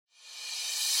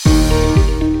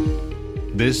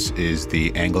This is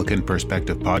the Anglican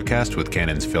Perspective Podcast with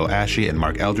Canons Phil Ashey and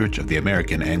Mark Eldridge of the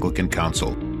American Anglican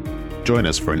Council. Join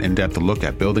us for an in-depth look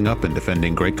at building up and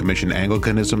defending Great Commission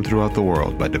Anglicanism throughout the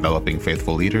world by developing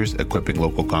faithful leaders, equipping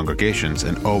local congregations,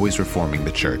 and always reforming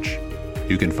the church.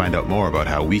 You can find out more about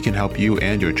how we can help you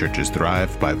and your churches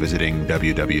thrive by visiting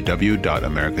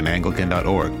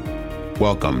www.americananglican.org.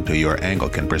 Welcome to your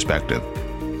Anglican Perspective.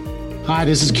 Hi,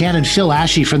 this is Canon Phil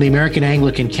Ashey from the American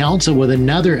Anglican Council with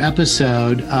another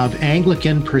episode of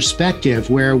Anglican Perspective,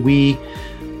 where we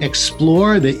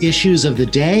explore the issues of the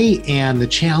day and the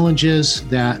challenges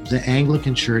that the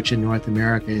Anglican Church in North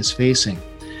America is facing.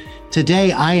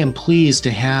 Today, I am pleased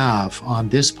to have on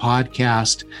this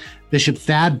podcast Bishop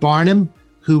Thad Barnum,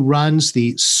 who runs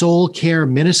the Soul Care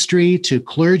Ministry to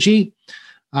clergy,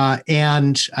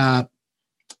 and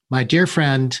my dear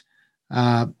friend,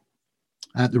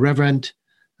 the Reverend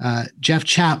Jeff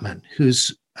Chapman,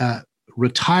 who's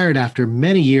retired after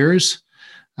many years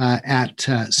at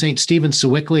St. Stephen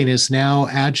Sewickley and is now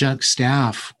adjunct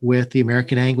staff with the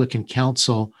American Anglican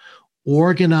Council,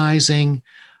 organizing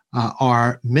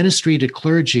our ministry to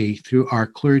clergy through our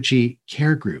clergy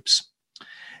care groups.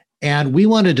 And we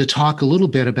wanted to talk a little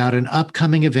bit about an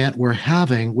upcoming event we're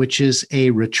having, which is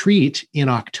a retreat in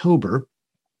October.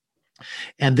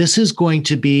 And this is going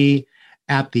to be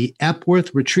at the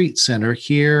Epworth Retreat Center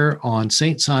here on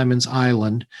St. Simon's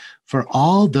Island for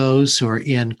all those who are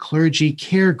in clergy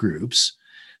care groups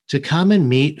to come and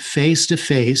meet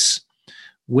face-to-face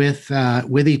with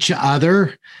each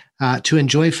other to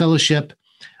enjoy fellowship.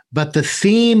 But the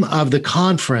theme of the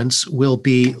conference will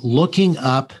be looking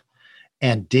up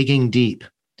and digging deep.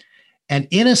 And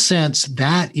in a sense,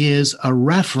 that is a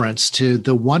reference to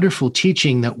the wonderful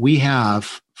teaching that we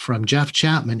have from Jeff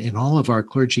Chapman in all of our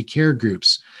clergy care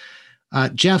groups.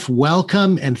 Jeff,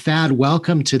 welcome, and Thad,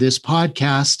 welcome to this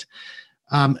podcast.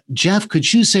 Jeff,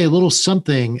 could you say a little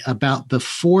something about the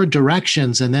four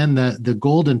directions and then the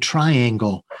golden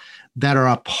triangle that are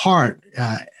a part,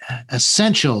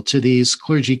 essential to these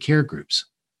clergy care groups?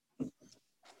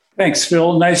 Thanks,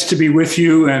 Phil. Nice to be with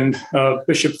you, and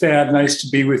Bishop Thad, nice to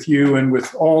be with you and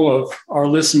with all of our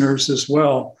listeners as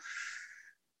well.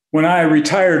 When I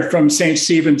retired from St.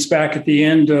 Stephen's back at the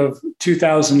end of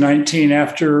 2019,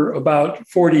 after about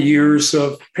 40 years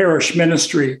of parish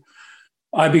ministry,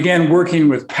 I began working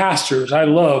with pastors. I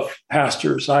love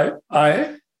pastors. I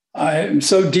am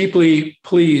so deeply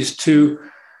pleased to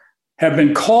have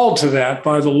been called to that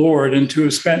by the Lord and to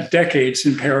have spent decades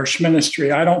in parish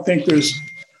ministry. I don't think there's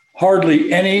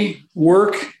hardly any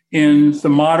work in the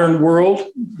modern world,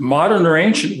 modern or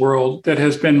ancient world, that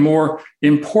has been more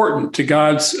important to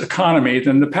God's economy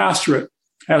than the pastorate.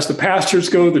 As the pastors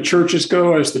go, the churches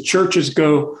go. As the churches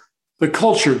go, the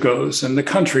culture goes and the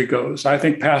country goes. I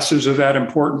think pastors are that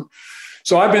important.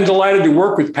 So I've been delighted to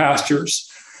work with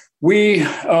pastors. We,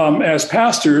 as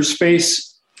pastors, face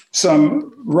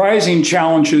some rising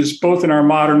challenges, both in our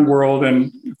modern world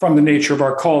and from the nature of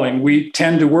our calling. We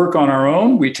tend to work on our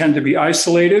own. We tend to be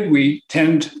isolated. We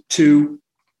tend to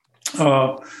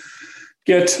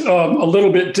get a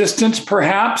little bit distant,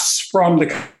 perhaps, from the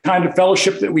kind of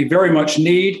fellowship that we very much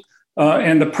need.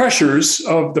 And the pressures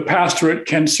of the pastorate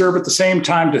can serve at the same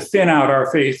time to thin out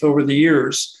our faith over the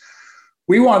years.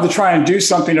 We wanted to try and do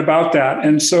something about that.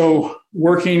 And so,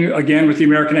 working again with the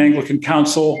American Anglican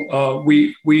Council,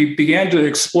 we began to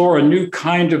explore a new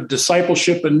kind of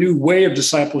discipleship, a new way of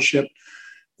discipleship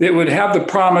that would have the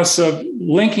promise of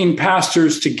linking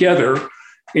pastors together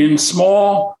in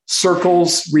small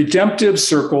circles, redemptive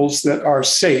circles that are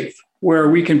safe, where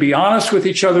we can be honest with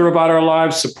each other about our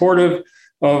lives, supportive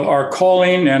of our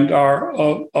calling and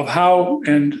of how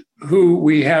and who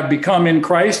we have become in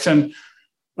Christ and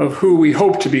of who we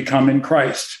hope to become in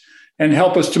Christ, and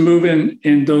help us to move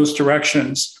in those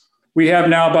directions. We have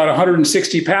now about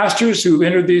 160 pastors who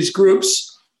entered these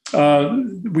groups.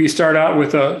 We start out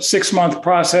with a 6-month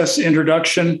process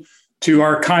introduction to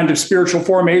our kind of spiritual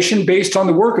formation based on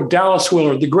the work of Dallas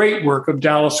Willard, the great work of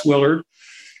Dallas Willard.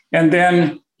 And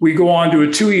then we go on to a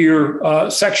 2-year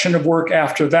section of work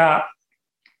after that.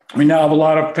 We now have a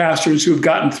lot of pastors who've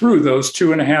gotten through those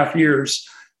 2.5 years,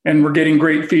 and we're getting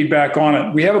great feedback on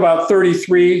it. We have about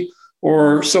 33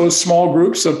 or so small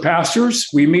groups of pastors.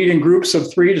 We meet in groups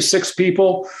of 3 to 6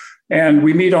 people, and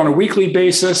we meet on a weekly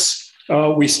basis.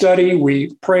 We study,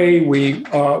 we pray, we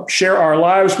share our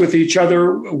lives with each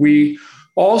other. We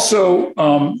also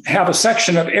have a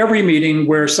section of every meeting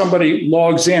where somebody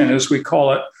logs in, as we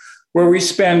call it, where we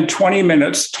spend 20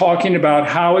 minutes talking about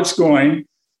how it's going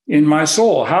in my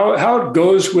soul, how it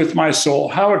goes with my soul,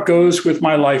 how it goes with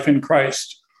my life in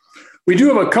Christ. we do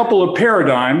have a couple of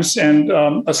paradigms and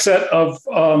a set of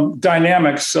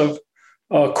dynamics of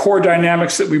core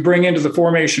dynamics that we bring into the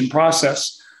formation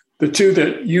process. The two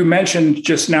that you mentioned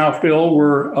just now, Phil,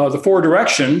 were the four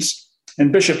directions.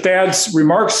 And Bishop Thad's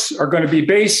remarks are going to be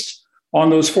based on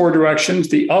those four directions: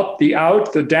 the up, the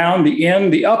out, the down, the in.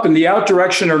 The up and the out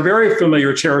direction are very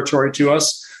familiar territory to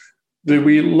us. That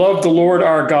we love the Lord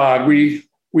our God. We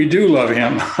do love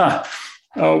him.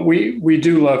 We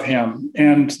do love him,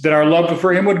 and that our love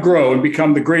for him would grow and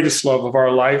become the greatest love of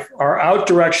our life. Our out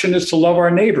direction is to love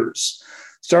our neighbors,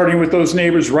 starting with those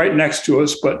neighbors right next to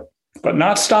us, but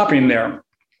not stopping there.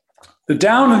 The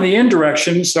down and the in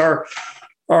directions are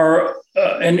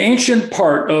an ancient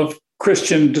part of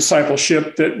Christian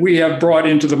discipleship that we have brought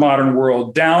into the modern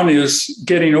world. Down is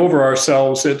getting over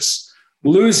ourselves. It's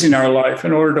losing our life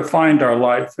in order to find our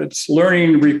life. It's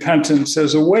learning repentance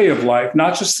as a way of life,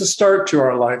 not just the start to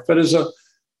our life, but as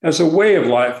a way of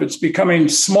life. It's becoming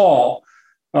small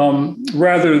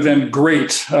rather than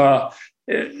great.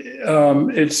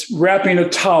 It's wrapping a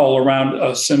towel around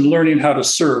us and learning how to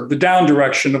serve. The down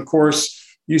direction, of course,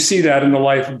 you see that in the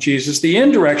life of Jesus. The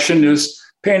in direction is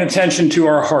paying attention to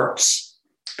our hearts,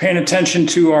 paying attention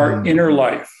to our inner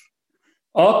life.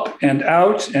 Up and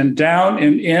out and down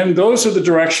and in, those are the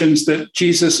directions that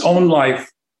Jesus' own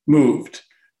life moved.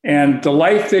 And the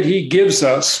life that he gives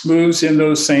us moves in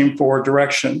those same four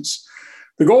directions.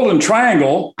 The Golden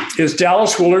Triangle is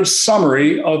Dallas Willard's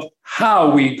summary of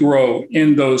how we grow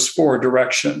in those four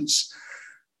directions.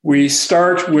 We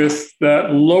start with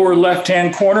that lower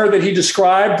left-hand corner that he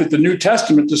described, that the New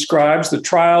Testament describes, the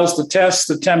trials, the tests,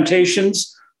 the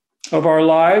temptations of our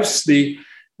lives.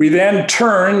 We then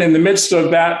turn in the midst of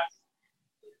that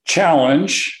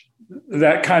challenge,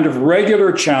 that kind of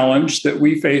regular challenge that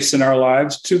we face in our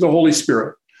lives, to the Holy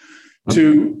Spirit,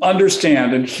 to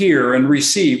understand and hear and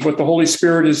receive what the Holy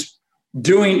Spirit is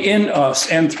doing in us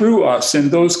and through us in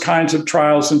those kinds of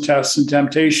trials and tests and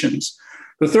temptations.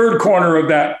 The third corner of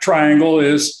that triangle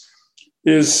is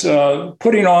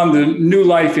putting on the new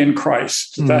life in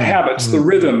Christ, the habits, the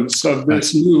rhythms of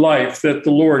this new life that the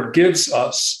Lord gives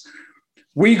us.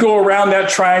 We go around that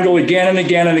triangle again and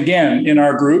again and again in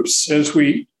our groups as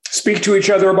we speak to each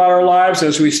other about our lives,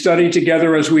 as we study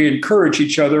together, as we encourage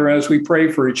each other, as we pray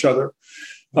for each other.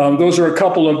 Those are a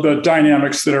couple of the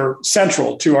dynamics that are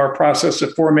central to our process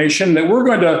of formation that we're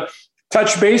going to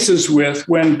touch bases with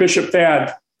when Bishop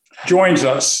Thad joins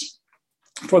us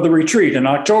for the retreat in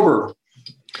October.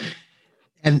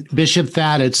 And Bishop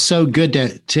Thad, it's so good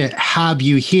to have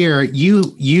you here.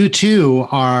 You too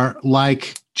are,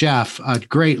 like Jeff, a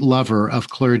great lover of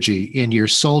clergy. In your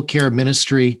soul care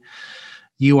ministry,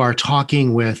 you are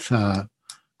talking with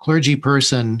clergy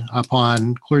person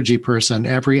upon clergy person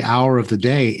every hour of the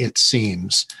day, it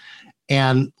seems,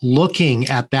 and looking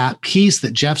at that piece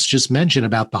that Jeff's just mentioned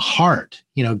about the heart,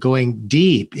 going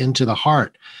deep into the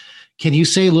heart. Can you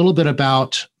say a little bit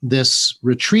about this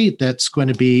retreat that's going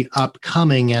to be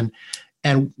upcoming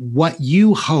and what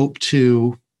you hope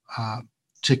to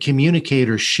communicate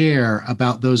or share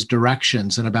about those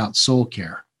directions and about soul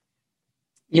care?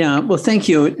 Yeah, well, thank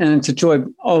you. And it's a joy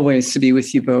always to be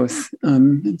with you both.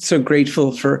 I'm so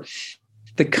grateful for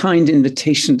the kind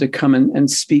invitation to come and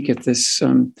speak at this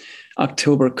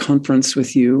October conference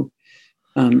with you.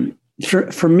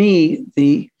 For me,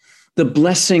 the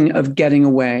blessing of getting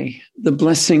away, the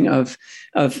blessing of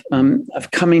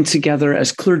coming together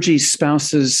as clergy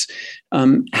spouses,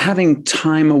 having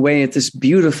time away at this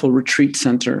beautiful retreat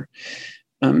center,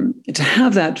 to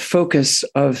have that focus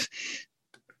of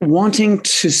wanting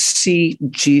to see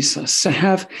Jesus, to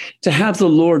have the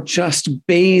Lord just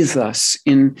bathe us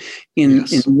in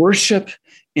worship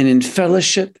and in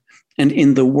fellowship and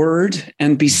in the Word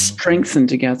and be strengthened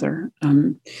together.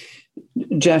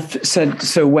 Jeff said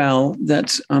so well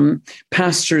that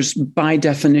pastors, by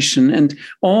definition, and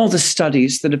all the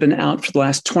studies that have been out for the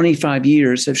last 25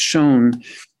 years have shown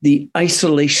the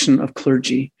isolation of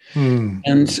clergy.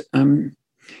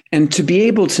 And to be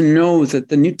able to know that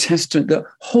the New Testament, the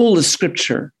whole of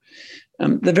Scripture,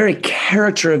 the very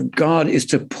character of God is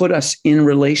to put us in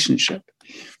relationship.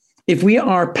 If we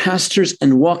are pastors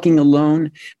and walking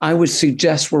alone, I would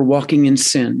suggest we're walking in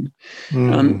sin.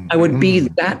 I would be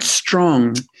that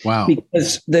strong. Wow.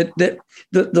 Because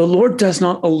the Lord does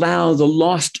not allow the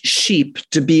lost sheep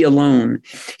to be alone.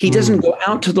 He doesn't go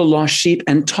out to the lost sheep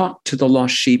and talk to the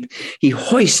lost sheep. He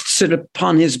hoists it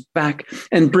upon his back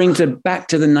and brings it back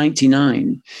to the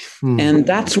 99. And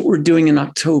that's what we're doing in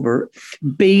October,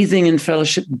 bathing in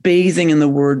fellowship, bathing in the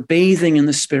Word, bathing in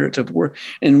the Spirit of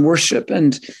in worship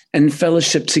and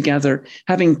fellowship together,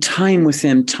 having time with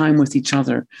him, time with each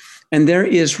other. and there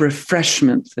is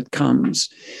refreshment that comes.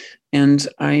 And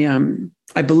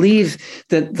I believe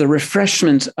that the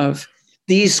refreshment of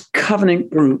these covenant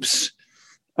groups,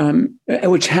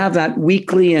 which have that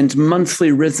weekly and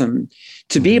monthly rhythm,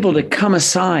 to be able to come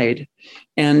aside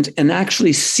and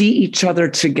actually see each other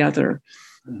together,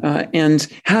 and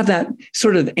have that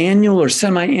sort of annual or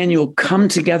semi-annual come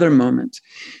together moment.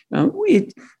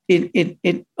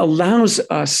 It allows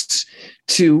us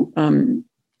to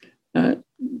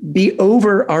be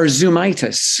over our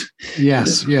Zoomitis.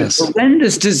 Yes. The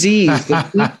horrendous disease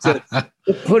that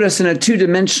put us in a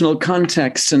two-dimensional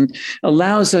context and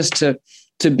allows us to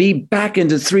be back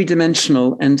into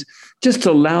three-dimensional and just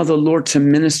allow the Lord to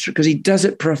minister, because he does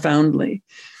it profoundly.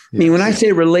 I mean, when I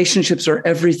say relationships are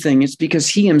everything, it's because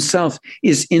he himself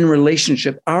is in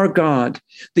relationship. Our God,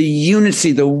 the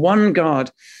unity, the one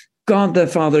God, God the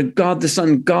Father, God the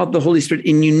Son, God the Holy Spirit,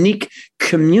 in unique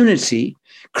community,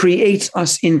 creates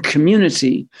us in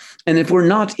community. And if we're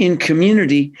not in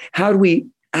community, how do we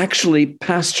actually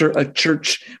pastor a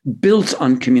church built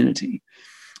on community?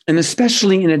 And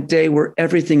especially in a day where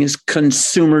everything is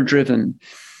consumer driven.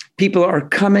 People are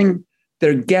coming,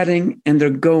 they're getting, and they're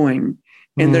going.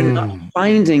 And they're not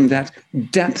finding that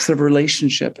depth of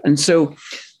relationship. And so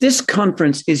this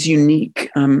conference is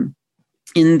unique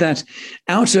in that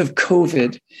out of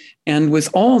COVID, and with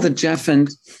all that Jeff and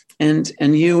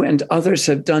you and others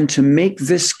have done to make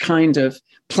this kind of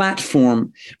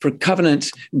platform for covenant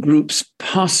groups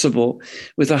possible,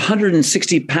 with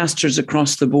 160 pastors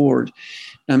across the board,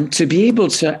 to be able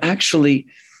to actually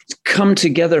come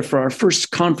together for our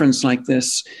first conference like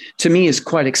this, to me is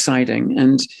quite exciting.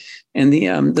 And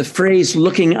the phrase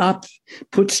 "looking up"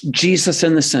 puts Jesus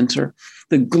in the center.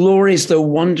 The glories, the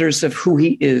wonders of who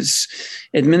he is,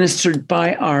 administered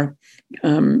by our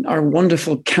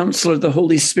wonderful counselor, the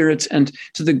Holy Spirit, and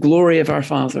to the glory of our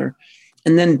Father.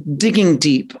 And then digging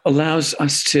deep allows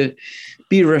us to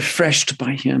be refreshed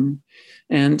by him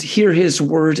and hear his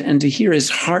word and to hear his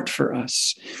heart for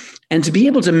us and to be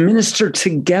able to minister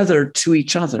together to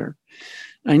each other.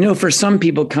 I know for some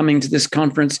people coming to this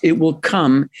conference, it will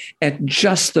come at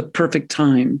just the perfect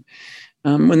time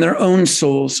when their own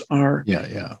souls are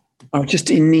just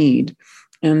in need.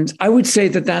 And I would say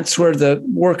that that's where the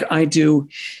work I do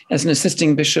as an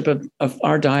assisting bishop of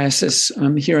our diocese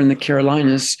here in the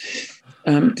Carolinas,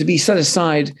 to be set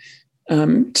aside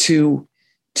to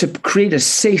create a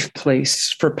safe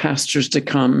place for pastors to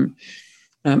come.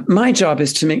 My job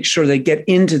is to make sure they get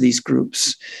into these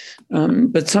groups.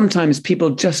 But sometimes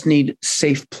people just need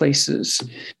safe places.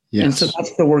 Yes. And so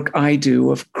that's the work I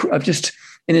do of just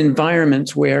an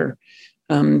environment where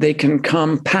they can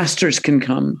come, pastors can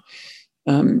come,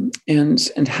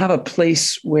 and have a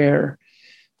place where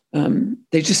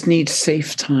they just need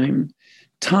safe time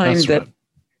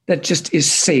that just is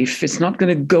safe. It's not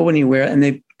going to go anywhere, and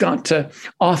they've got to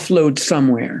offload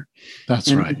somewhere.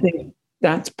 That's right. I think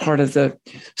that's part of the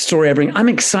story I bring. I'm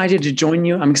excited to join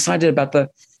you. I'm excited about the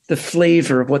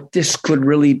flavor of what this could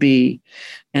really be.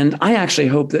 And I actually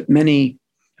hope that many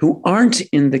who aren't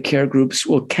in the care groups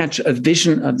will catch a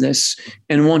vision of this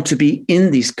and want to be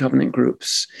in these covenant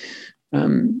groups.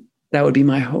 That would be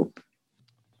my hope.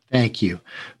 Thank you.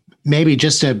 Maybe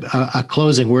just a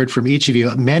closing word from each of you.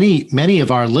 Many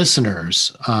of our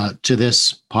listeners to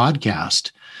this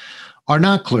podcast are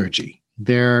not clergy.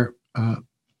 They're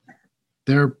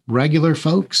regular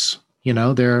folks,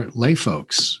 they're lay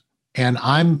folks. And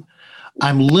I'm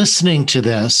listening to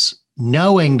this,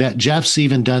 knowing that Jeff's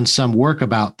even done some work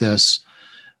about this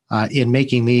in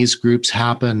making these groups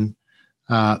happen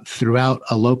throughout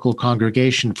a local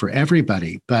congregation for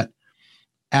everybody. But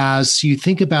as you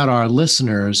think about our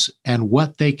listeners and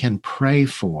what they can pray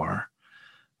for,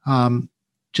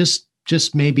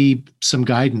 just maybe some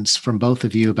guidance from both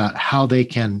of you about how they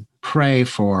can pray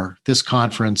for this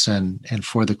conference and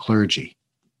for the clergy.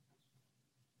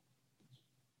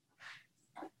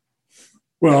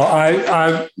 Well,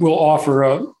 I will offer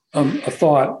a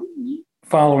thought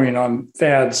following on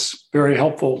Thad's very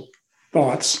helpful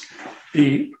thoughts.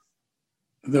 I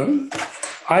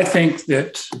think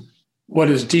that what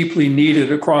is deeply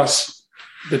needed across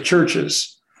the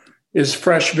churches is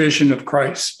fresh vision of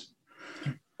Christ,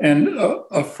 and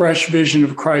a fresh vision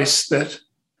of Christ that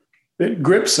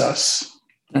grips us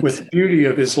with the beauty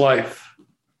of his life,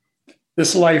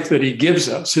 this life that he gives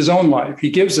us, his own life.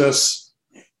 He gives us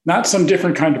not some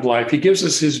different kind of life. He gives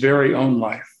us his very own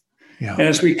life. Yeah. And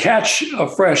as we catch a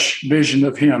fresh vision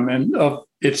of him and of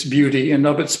its beauty and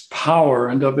of its power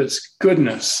and of its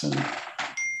goodness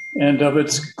and of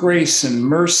its grace and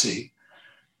mercy,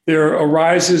 there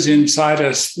arises inside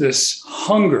us this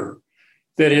hunger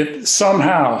that if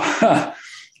somehow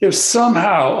if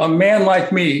somehow a man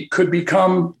like me could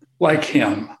become like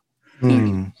him,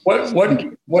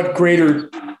 what greater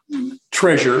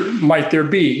treasure might there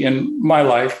be in my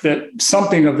life that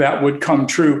something of that would come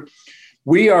true?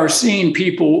 We are seeing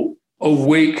people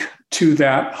awake to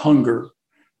that hunger,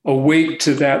 awake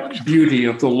to that beauty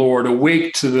of the Lord,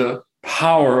 awake to the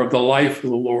power of the life of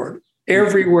the Lord.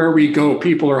 Everywhere we go,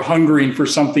 people are hungering for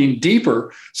something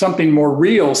deeper, something more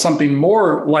real, something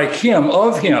more like him,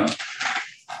 of him.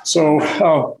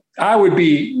 So I would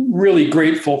be really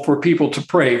grateful for people to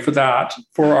pray for that,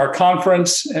 for our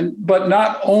conference, but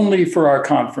not only for our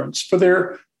conference, for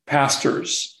their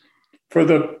pastors, for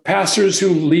the pastors who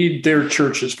lead their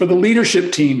churches, for the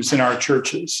leadership teams in our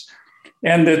churches,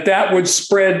 and that would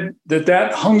spread,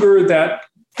 that hunger, that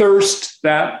thirst,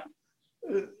 that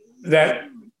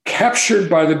captured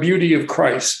by the beauty of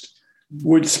Christ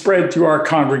would spread through our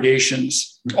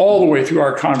congregations, all the way through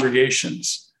our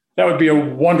congregations. That would be a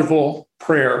wonderful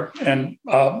prayer. And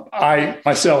I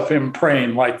myself am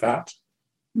praying like that.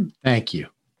 Thank you.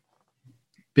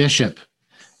 Bishop.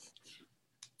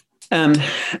 I'm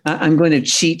going to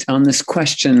cheat on this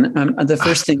question. The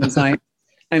first thing is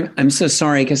I'm so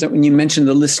sorry, because when you mentioned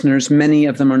the listeners, many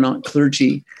of them are not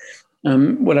clergy.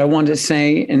 What I want to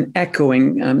say, and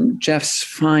echoing Jeff's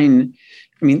fine,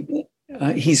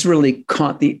 he's really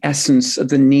caught the essence of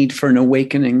the need for an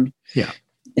awakening,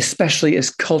 especially as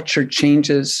culture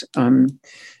changes.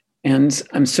 And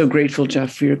I'm so grateful,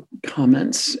 Jeff, for your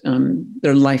comments.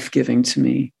 They're life-giving to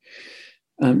me.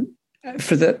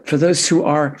 For those who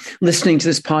are listening to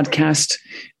this podcast,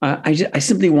 I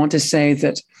simply want to say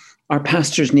that our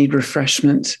pastors need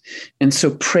refreshment. And so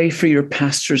pray for your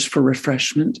pastors for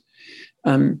refreshment.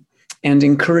 And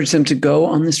encourage them to go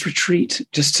on this retreat.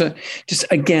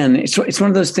 Again, it's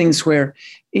one of those things where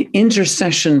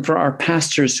intercession for our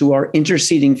pastors who are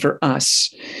interceding for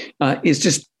us is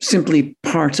just simply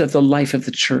part of the life of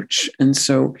the church. And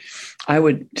so I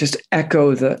would just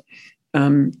echo the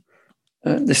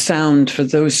sound for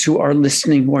those who are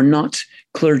listening, who are not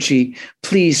clergy.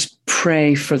 Please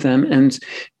pray for them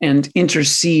and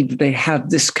intercede. They have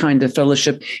this kind of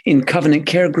fellowship in covenant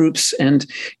care groups and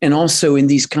also in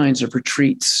these kinds of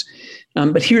retreats.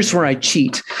 But here's where I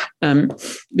cheat,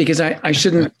 because I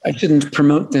shouldn't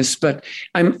promote this, but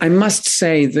I must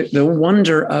say that the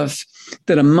wonder of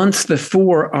that a month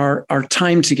before our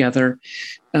time together,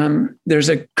 there's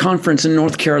a conference in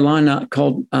North Carolina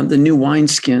called the New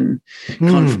Wineskin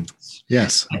Conference.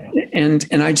 Yes. And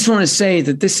I just want to say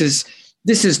that this is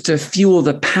to fuel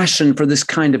the passion for this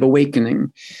kind of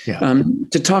awakening,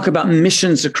 to talk about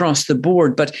missions across the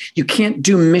board. But you can't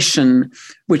do mission,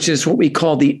 which is what we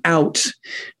call the out,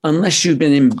 unless you've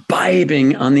been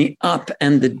imbibing on the up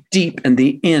and the deep and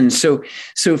the in. So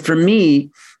for me,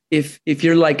 if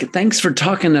you're like, thanks for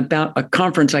talking about a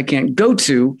conference I can't go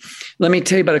to, let me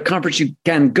tell you about a conference you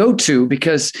can go to,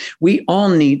 because we all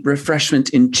need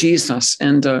refreshment in Jesus.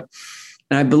 And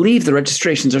I believe the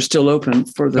registrations are still open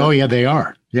for the. Oh yeah, they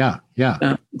are. Yeah.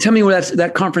 Tell me where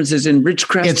that conference is in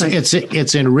Ridgecrest.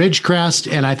 It's in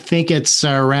Ridgecrest, and I think it's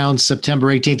around September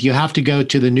 18th. You have to go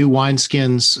to the New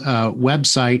Wineskins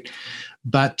website,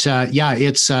 but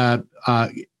it's.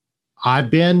 I've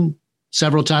been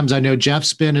several times. I know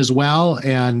Jeff's been as well,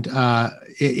 and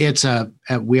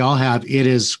we all have. It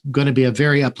is going to be a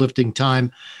very uplifting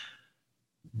time,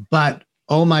 but.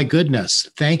 Oh my goodness.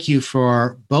 Thank you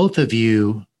for both of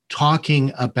you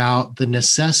talking about the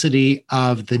necessity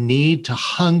of the need to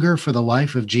hunger for the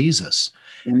life of Jesus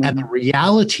and the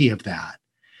reality of that,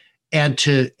 and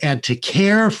to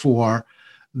care for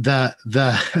the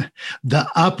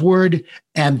upward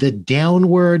and the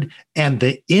downward and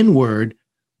the inward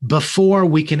before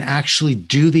we can actually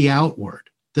do the outward.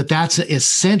 That's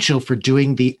essential for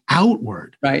doing the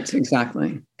outward. Right,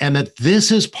 exactly. And that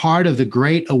this is part of the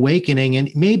great awakening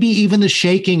and maybe even the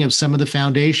shaking of some of the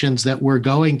foundations that we're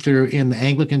going through in the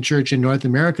Anglican Church in North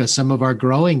America, some of our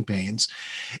growing pains,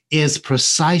 is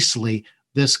precisely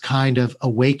this kind of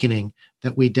awakening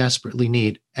that we desperately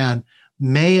need. And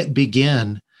may it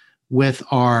begin with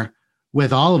all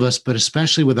of us, but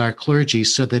especially with our clergy,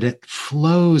 so that it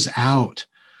flows out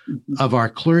of our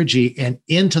clergy and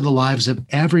into the lives of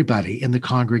everybody in the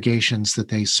congregations that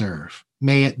they serve.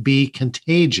 May it be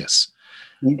contagious.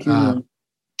 Thank you.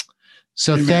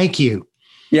 Thank you.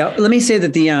 Yeah, let me say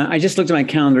that I just looked at my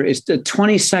calendar. It's the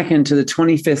 22nd to the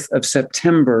 25th of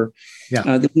September,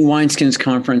 the New Wineskins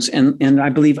Conference. And I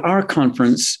believe our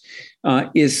conference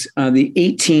is the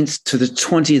 18th to the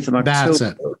 20th of October. That's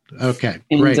it. Okay,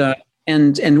 great.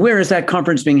 And where is that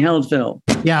conference being held, Phil?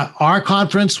 Yeah, our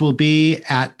conference will be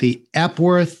at the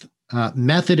Epworth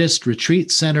Methodist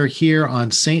Retreat Center here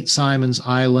on St. Simon's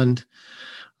Island,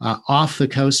 off the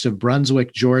coast of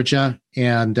Brunswick, Georgia.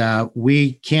 And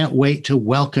we can't wait to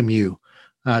welcome you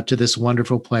to this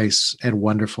wonderful place and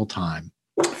wonderful time.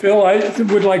 Phil, I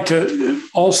would like to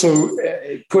also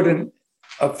put in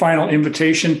a final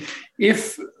invitation.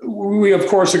 If we, of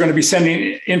course, are going to be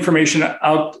sending information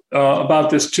out about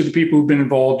this to the people who've been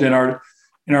involved in our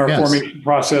yes. formation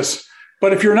process.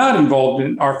 But if you're not involved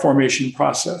in our formation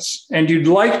process and you'd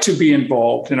like to be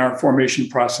involved in our formation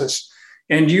process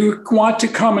and you want to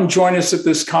come and join us at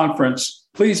this conference,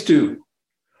 please do.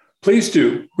 Please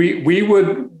do.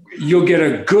 You'll get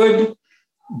a good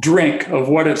drink of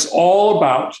what it's all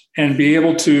about and be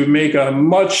able to make a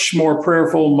much more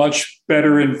prayerful, much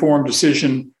better informed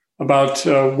decision about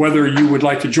whether you would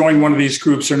like to join one of these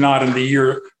groups or not in the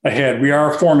year ahead. We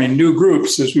are forming new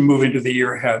groups as we move into the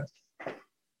year ahead.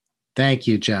 Thank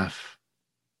you, Jeff.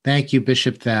 Thank you,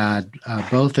 Bishop Thad,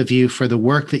 both of you, for the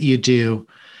work that you do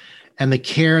and the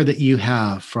care that you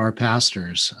have for our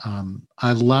pastors.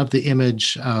 I love the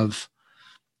image of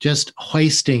just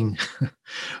hoisting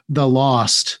the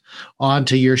lost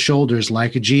onto your shoulders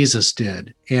like Jesus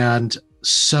did. And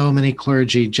so many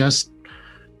clergy just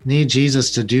need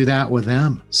Jesus to do that with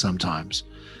them sometimes.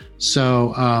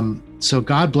 So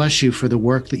God bless you for the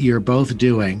work that you're both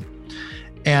doing.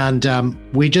 And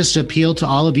we just appeal to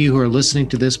all of you who are listening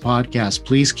to this podcast,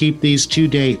 please keep these 2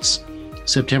 dates,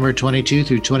 September 22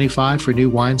 through 25 for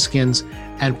New Wineskins,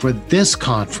 and for this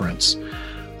conference,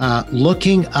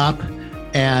 looking up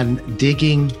and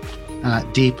digging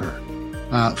deeper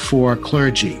for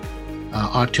clergy,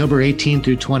 October 18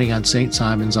 through 20 on St.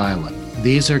 Simon's Island.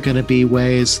 These are going to be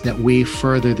ways that we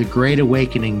further the great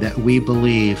awakening that we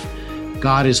believe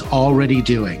God is already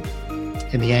doing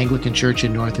in the Anglican Church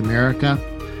in North America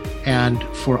and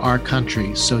for our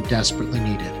country so desperately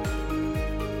needed.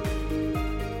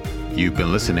 You've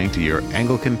been listening to Your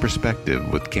Anglican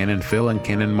Perspective with Canon Phil and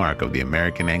Canon Mark of the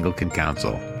American Anglican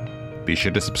Council. Be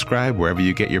sure to subscribe wherever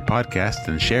you get your podcasts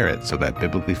and share it so that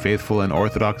biblically faithful and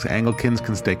Orthodox Anglicans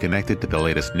can stay connected to the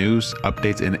latest news,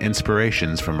 updates, and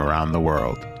inspirations from around the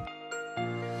world.